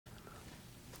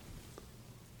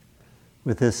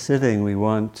with this sitting, we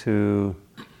want to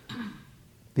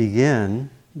begin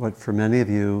what for many of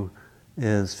you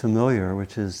is familiar,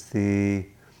 which is the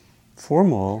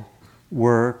formal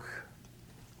work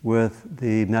with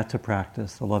the metta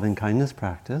practice, the loving kindness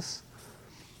practice,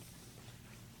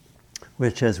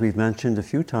 which, as we've mentioned a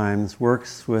few times,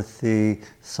 works with the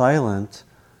silent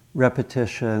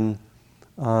repetition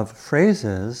of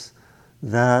phrases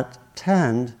that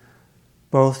tend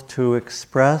both to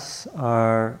express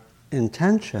our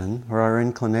intention or our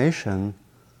inclination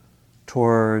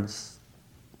towards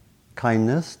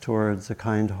kindness, towards a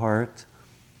kind heart,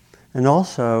 and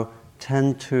also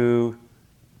tend to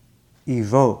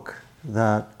evoke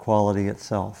that quality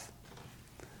itself.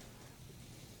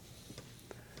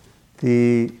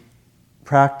 The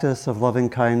practice of loving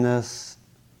kindness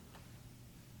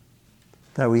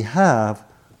that we have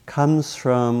comes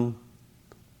from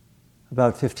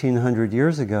about 1,500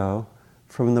 years ago,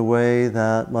 from the way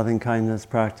that loving kindness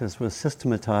practice was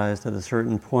systematized at a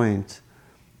certain point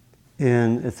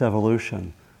in its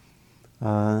evolution.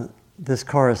 This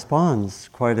corresponds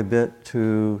quite a bit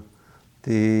to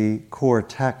the core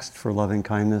text for loving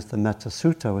kindness, the Metta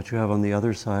Sutta, which you have on the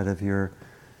other side of your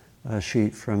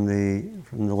sheet from the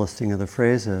listing of the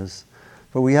phrases.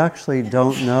 But we actually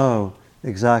don't know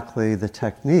exactly the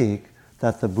technique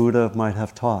that the Buddha might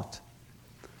have taught.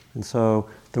 And so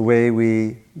the way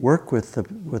we work with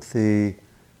the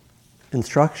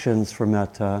instructions for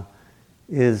metta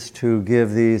is to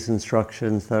give these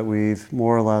instructions that we've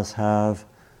more or less have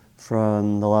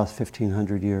from the last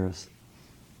 1,500 years.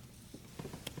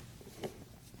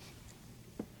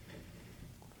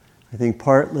 I think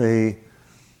partly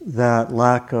that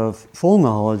lack of full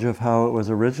knowledge of how it was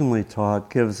originally taught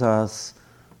gives us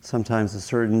sometimes a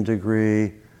certain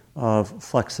degree of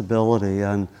flexibility,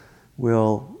 and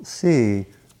we'll see,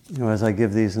 as I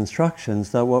give these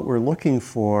instructions, that what we're looking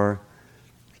for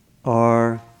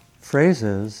are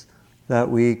phrases that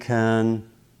we can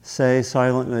say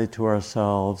silently to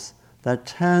ourselves that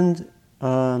tend,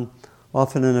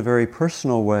 often in a very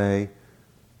personal way,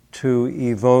 to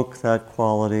evoke that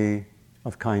quality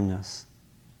of kindness.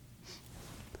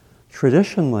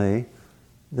 Traditionally,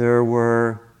 there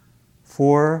were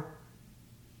 4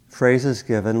 phrases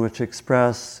given which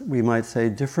express, we might say,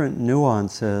 different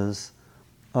nuances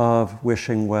of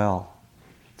wishing well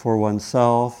for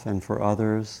oneself and for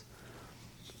others.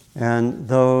 And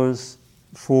those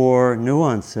 4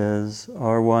 nuances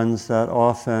are ones that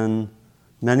often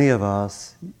many of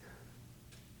us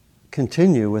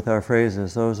continue with our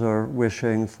phrases. Those are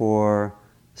wishing for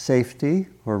safety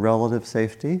or relative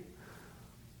safety,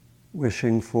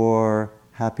 wishing for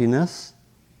happiness,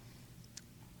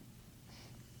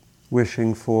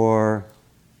 wishing for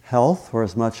health or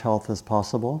as much health as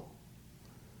possible,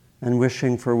 and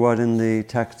wishing for what in the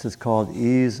text is called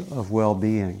ease of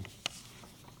well-being.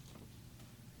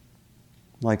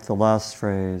 Like the last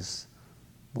phrase,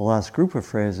 the last group of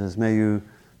phrases, may you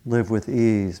live with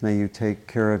ease, may you take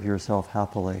care of yourself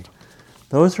happily.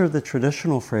 Those are the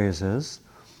traditional phrases,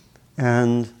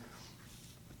 and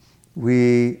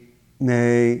we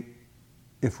may,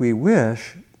 if we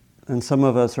wish, and some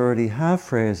of us already have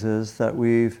phrases that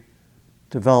we've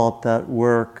developed that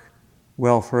work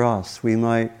well for us. We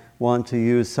might want to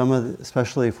use some of the,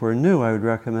 especially if we're new, I would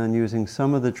recommend using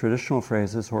some of the traditional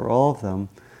phrases or all of them.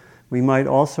 We might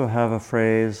also have a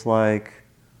phrase like,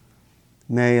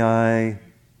 may I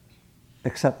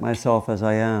accept myself as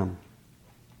I am,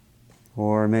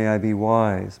 or may I be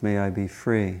wise, may I be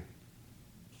free.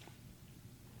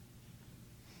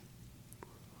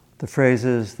 The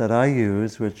phrases that I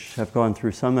use, which have gone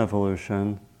through some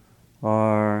evolution,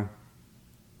 are,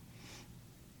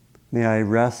 may I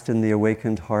rest in the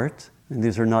awakened heart, and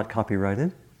these are not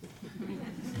copyrighted.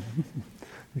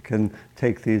 You can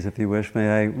take these if you wish. May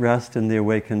I rest in the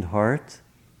awakened heart.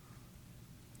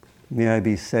 May I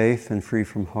be safe and free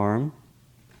from harm.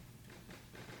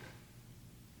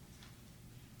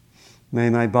 May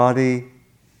my body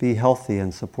be healthy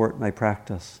and support my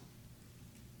practice.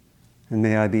 And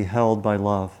may I be held by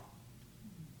love.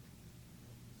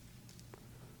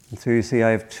 And so you see I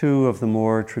have 2 of the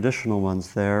more traditional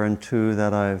ones there, and 2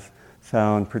 that I've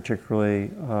found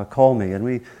particularly call me.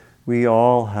 And we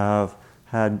all have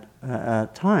had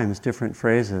at times different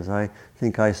phrases. I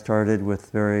think I started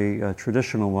with very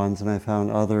traditional ones, and I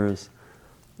found others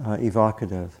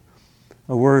evocative.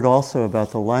 A word also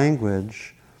about the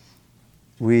language.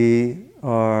 We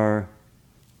have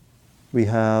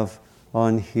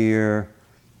on here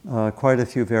quite a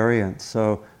few variants.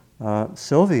 So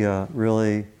Sylvia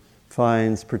really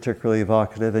finds particularly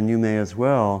evocative, and you may as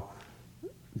well,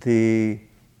 the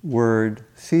word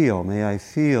feel. May I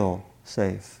feel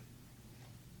safe.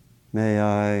 may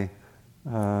I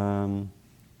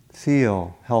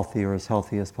feel healthy or as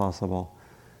healthy as possible.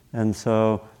 And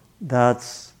so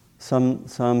that's,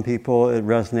 some people it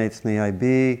resonates, may I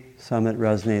be, some it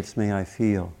resonates, may I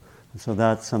feel. And so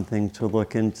that's something to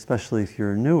look in, especially if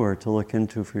you're newer, to look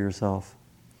into for yourself.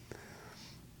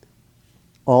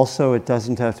 Also, it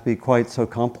doesn't have to be quite so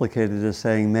complicated as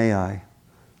saying, may I.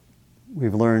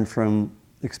 We've learned from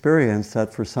experience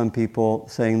that for some people,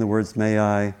 saying the words may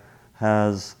I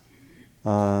has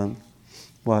brings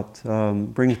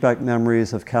back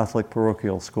memories of Catholic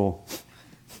parochial school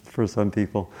for some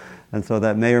people. And so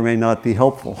that may or may not be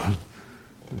helpful.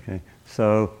 Okay.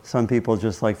 So some people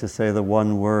just like to say the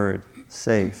one word,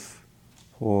 safe,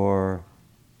 or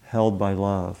held by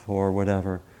love, or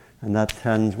whatever. And that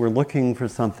we're looking for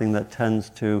something that tends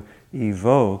to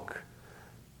evoke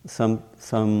some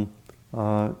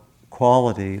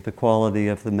quality, the quality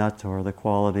of the metta, or the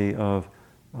quality of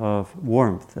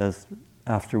warmth as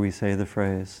after we say the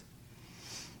phrase.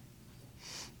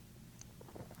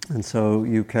 And so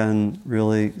you can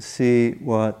really see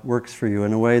what works for you.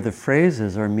 In a way, the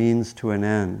phrases are means to an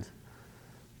end.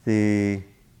 The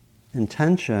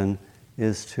intention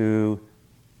is to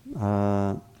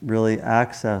really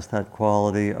access that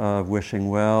quality of wishing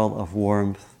well, of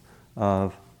warmth,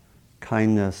 of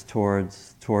kindness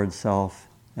towards self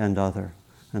and other.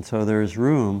 And so there's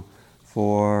room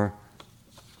for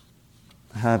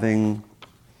having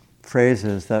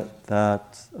phrases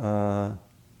that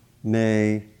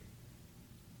may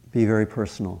be very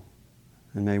personal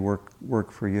and may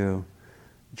work for you.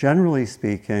 Generally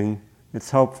speaking,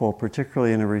 it's helpful,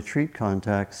 particularly in a retreat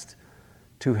context,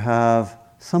 to have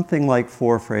something like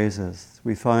 4 phrases.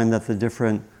 We find that the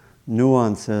different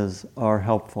nuances are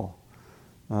helpful.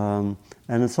 And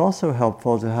it's also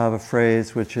helpful to have a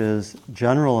phrase which is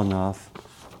general enough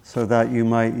so that you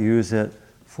might use it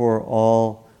for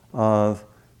all of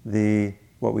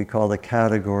what we call the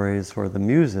categories or the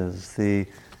muses.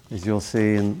 As you'll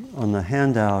see on the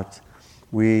handout,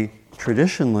 we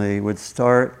traditionally would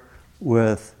start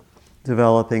with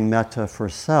developing metta for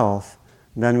self.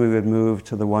 Then we would move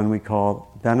to the one we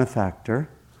call benefactor,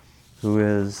 who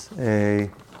is a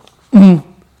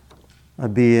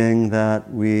being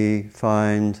that we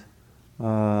find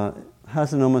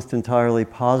has an almost entirely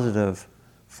positive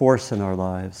force in our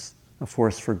lives, a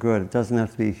force for good. It doesn't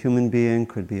have to be a human being,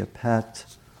 could be a pet.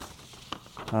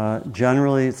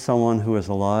 Generally, it's someone who is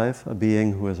alive, a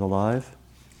being who is alive.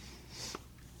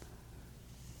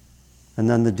 And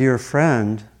then the dear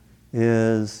friend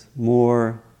is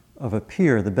more of a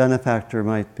peer. The benefactor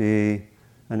might be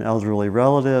an elderly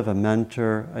relative, a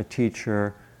mentor, a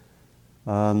teacher,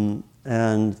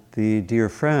 and the dear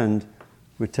friend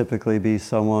would typically be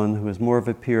someone who is more of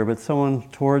a peer, but someone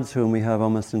towards whom we have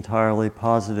almost entirely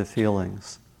positive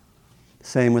feelings.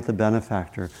 Same with the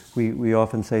benefactor. We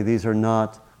often say these are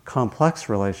not complex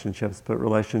relationships, but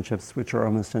relationships which are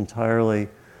almost entirely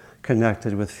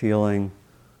connected with feeling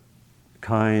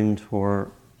kind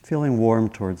or feeling warm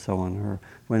towards someone, or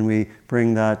when we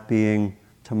bring that being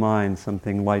to mind,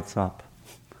 something lights up.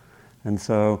 And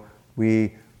so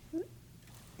we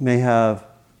may have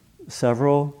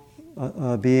several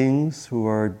beings who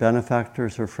are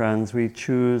benefactors or friends. We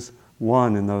choose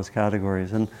one in those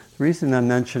categories. And the reason I'm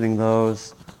mentioning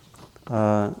those,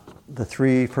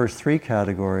 the first three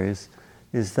categories,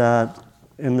 is that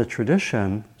in the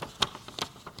tradition,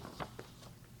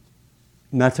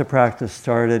 metta practice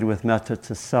started with metta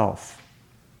to self.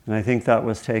 And I think that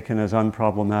was taken as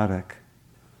unproblematic.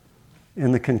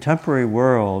 In the contemporary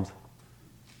world,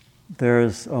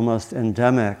 there's almost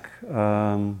endemic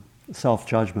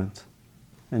self-judgment,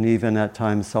 and even at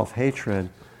times self-hatred.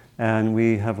 And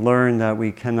we have learned that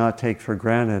we cannot take for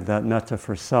granted that metta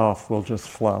for self will just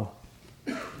flow.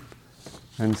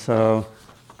 And so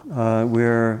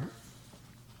we're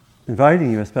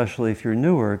inviting you, especially if you're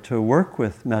newer, to work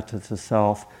with metta to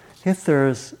self if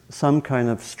there's some kind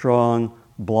of strong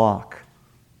block.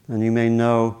 And you may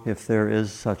know if there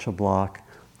is such a block.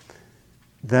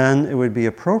 Then it would be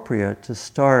appropriate to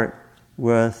start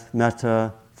with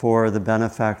metta for the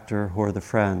benefactor or the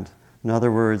friend. In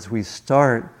other words, we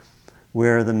start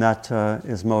where the metta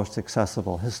is most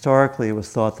accessible. Historically, it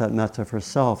was thought that metta for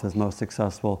self is most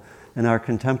accessible. In our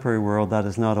contemporary world, that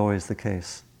is not always the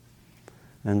case.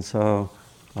 And so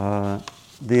the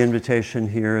invitation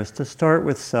here is to start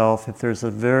with self if there's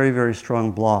a very, very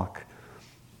strong block,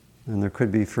 and there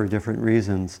could be for different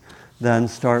reasons. Then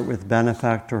start with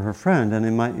benefactor or friend,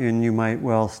 and you might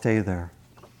well stay there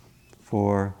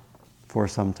for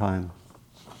some time.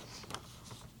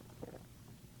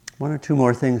 One or two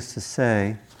more things to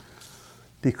say.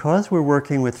 Because we're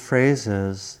working with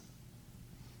phrases,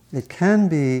 it can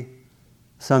be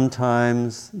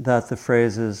sometimes that the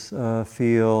phrases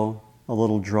feel a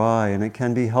little dry, and it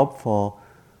can be helpful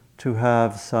to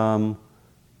have some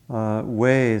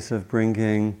ways of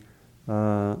bringing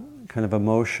kind of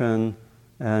emotion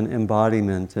and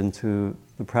embodiment into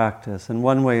the practice. And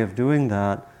one way of doing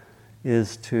that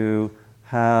is to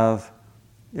have,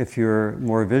 if you're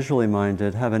more visually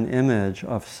minded, have an image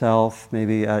of self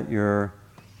maybe at your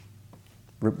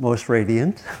most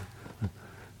radiant,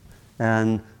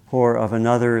 or of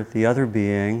another, the other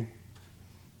being,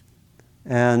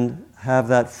 and have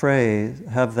that phrase,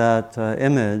 have that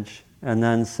image, and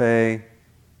then say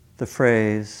the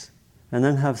phrase, and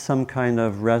then have some kind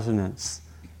of resonance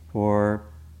or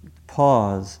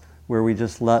pause where we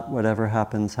just let whatever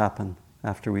happens happen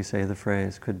after we say the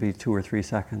phrase. Could be 2 or 3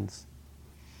 seconds.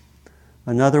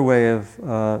 Another way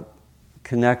of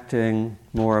connecting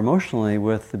more emotionally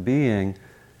with the being,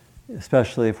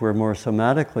 especially if we're more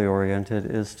somatically oriented,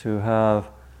 is to have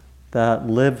that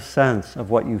lived sense of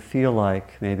what you feel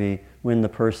like maybe when the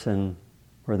person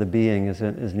or the being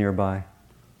is nearby,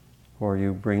 or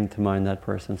you bring to mind that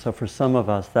person. So for some of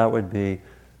us, that would be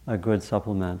a good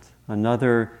supplement.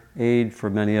 Another aid for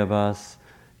many of us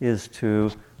is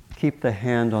to keep the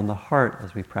hand on the heart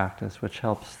as we practice, which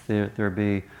helps there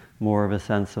be more of a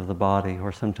sense of the body,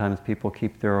 or sometimes people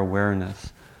keep their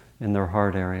awareness in their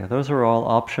heart area. Those are all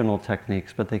optional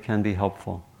techniques, but they can be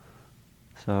helpful.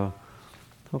 So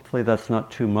hopefully that's not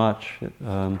too much,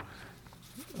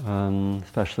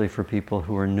 especially for people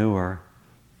who are newer.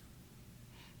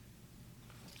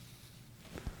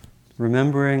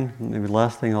 Remembering, maybe the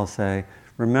last thing I'll say,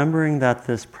 remembering that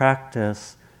this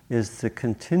practice is the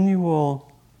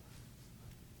continual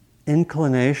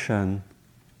inclination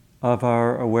of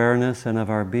our awareness and of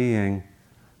our being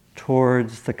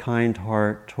towards the kind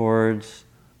heart, towards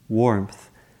warmth.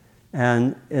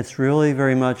 And it's really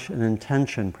very much an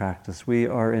intention practice. We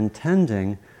are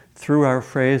intending through our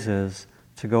phrases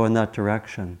to go in that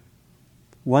direction.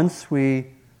 Once we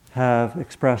have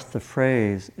expressed the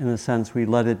phrase, in a sense, we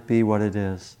let it be what it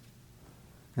is.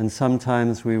 And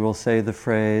sometimes we will say the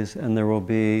phrase and there will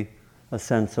be a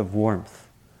sense of warmth.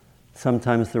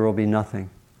 Sometimes there will be nothing.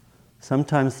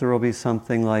 Sometimes there will be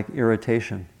something like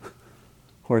irritation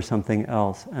or something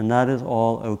else, and that is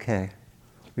all okay.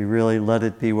 We really let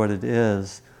it be what it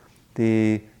is.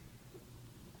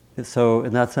 So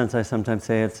in that sense, I sometimes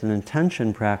say it's an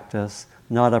intention practice,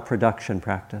 not a production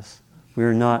practice.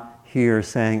 We're not here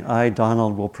saying, I,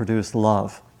 Donald, will produce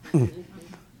love.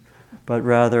 But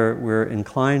rather, we're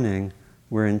inclining,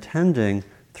 we're intending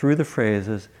through the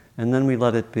phrases, and then we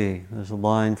let it be. There's a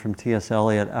line from T.S.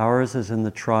 Eliot, ours is in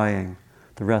the trying,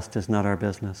 the rest is not our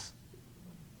business.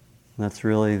 And that's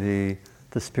really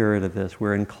the spirit of this.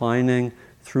 We're inclining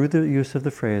through the use of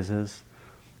the phrases,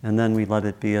 and then we let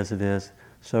it be as it is.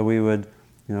 So we would,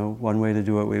 one way to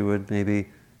do it, we would maybe,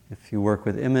 if you work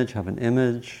with image, have an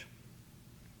image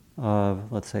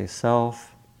of, let's say,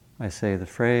 self. I say the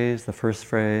phrase, the first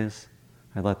phrase.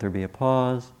 I let there be a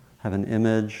pause. Have an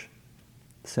image.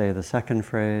 Say the second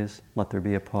phrase. Let there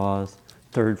be a pause.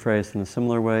 Third phrase in a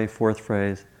similar way. Fourth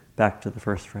phrase. Back to the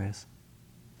first phrase.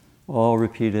 All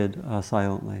repeated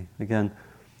silently. Again,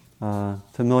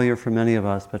 familiar for many of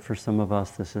us, but for some of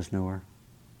us this is newer.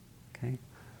 Okay?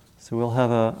 So we'll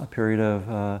have a period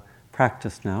of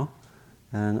practice now.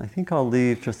 And I think I'll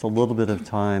leave just a little bit of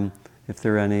time if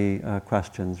there are any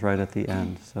questions right at the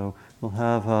end. So we'll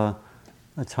have a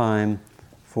time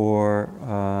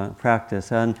for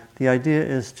practice. And the idea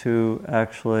is to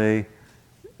actually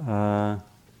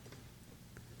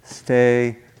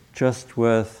stay just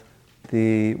with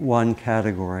the one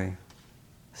category.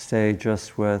 Stay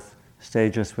just with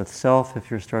self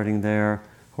if you're starting there,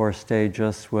 or stay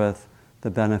just with the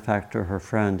benefactor, her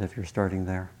friend, if you're starting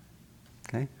there.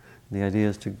 Okay? The idea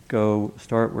is to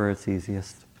start where it's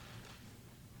easiest.